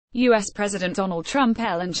U.S. President Donald Trump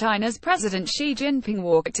and China's President Xi Jinping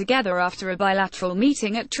walked together after a bilateral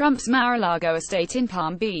meeting at Trump's Mar-a-Lago estate in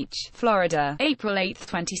Palm Beach, Florida, April 8,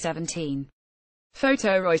 2017.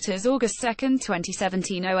 Photo Reuters August 2,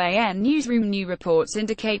 2017 OAN Newsroom. New reports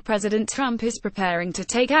indicate President Trump is preparing to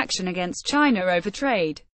take action against China over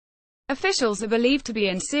trade. Officials are believed to be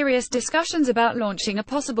in serious discussions about launching a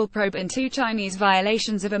possible probe into Chinese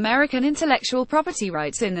violations of American intellectual property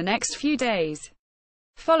rights in the next few days.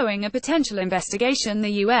 Following a potential investigation,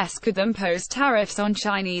 the U.S. could impose tariffs on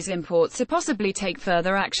Chinese imports or possibly take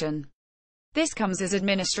further action. This comes as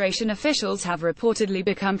administration officials have reportedly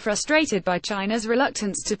become frustrated by China's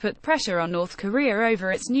reluctance to put pressure on North Korea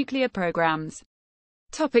over its nuclear programs.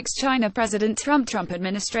 Topics: China, President Trump, Trump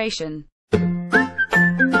administration.